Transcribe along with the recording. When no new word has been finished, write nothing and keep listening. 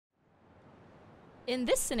In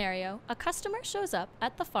this scenario, a customer shows up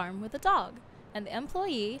at the farm with a dog, and the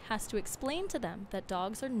employee has to explain to them that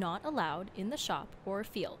dogs are not allowed in the shop or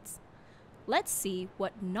fields. Let's see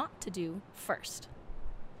what not to do first.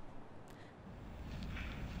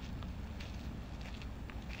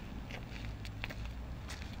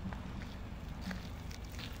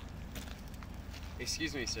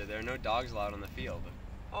 Excuse me, sir, there are no dogs allowed on the field.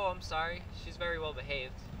 Oh, I'm sorry. She's very well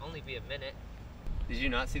behaved. Only be a minute. Did you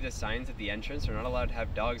not see the signs at the entrance? We're not allowed to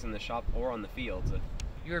have dogs in the shop or on the fields.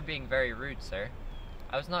 You are being very rude, sir.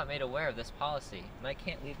 I was not made aware of this policy, and I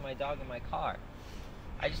can't leave my dog in my car.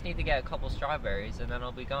 I just need to get a couple strawberries, and then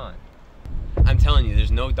I'll be gone. I'm telling you,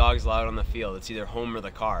 there's no dogs allowed on the field. It's either home or the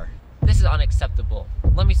car. This is unacceptable.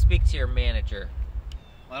 Let me speak to your manager.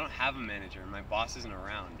 Well, I don't have a manager. My boss isn't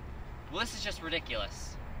around. Well, this is just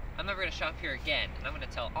ridiculous. I'm never going to shop here again, and I'm going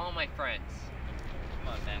to tell all my friends.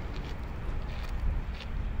 Come on, Mac.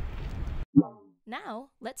 Now,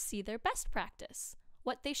 let's see their best practice,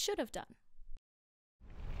 what they should have done.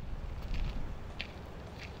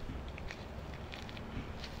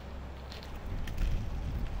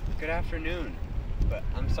 Good afternoon. But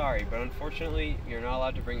I'm sorry, but unfortunately, you're not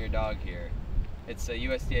allowed to bring your dog here. It's a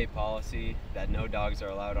USDA policy that no dogs are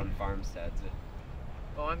allowed on farmsteads.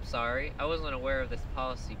 Oh, I'm sorry. I wasn't aware of this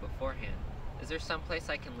policy beforehand. Is there some place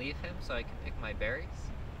I can leave him so I can pick my berries?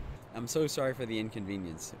 I'm so sorry for the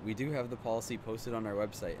inconvenience. We do have the policy posted on our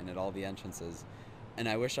website and at all the entrances, and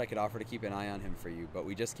I wish I could offer to keep an eye on him for you, but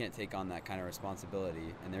we just can't take on that kind of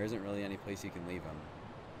responsibility, and there isn't really any place you can leave him.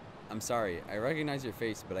 I'm sorry, I recognize your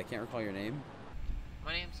face, but I can't recall your name.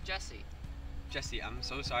 My name's Jesse. Jesse, I'm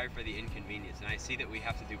so sorry for the inconvenience, and I see that we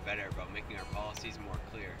have to do better about making our policies more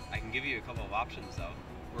clear. I can give you a couple of options, though.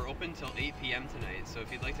 We're open till 8 p.m. tonight, so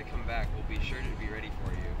if you'd like to come back, we'll be sure to be ready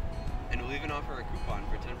for you. And we'll even offer a coupon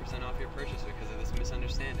for 10% off your purchase because of this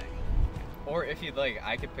misunderstanding. Or if you'd like,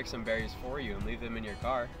 I could pick some berries for you and leave them in your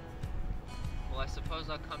car. Well, I suppose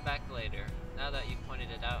I'll come back later. Now that you've pointed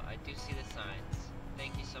it out, I do see the signs.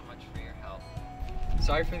 Thank you so much for your help.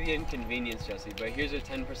 Sorry for the inconvenience, Jesse, but here's a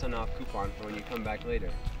 10% off coupon for when you come back later.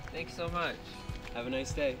 Thanks so much. Have a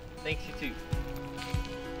nice day. Thanks, you too.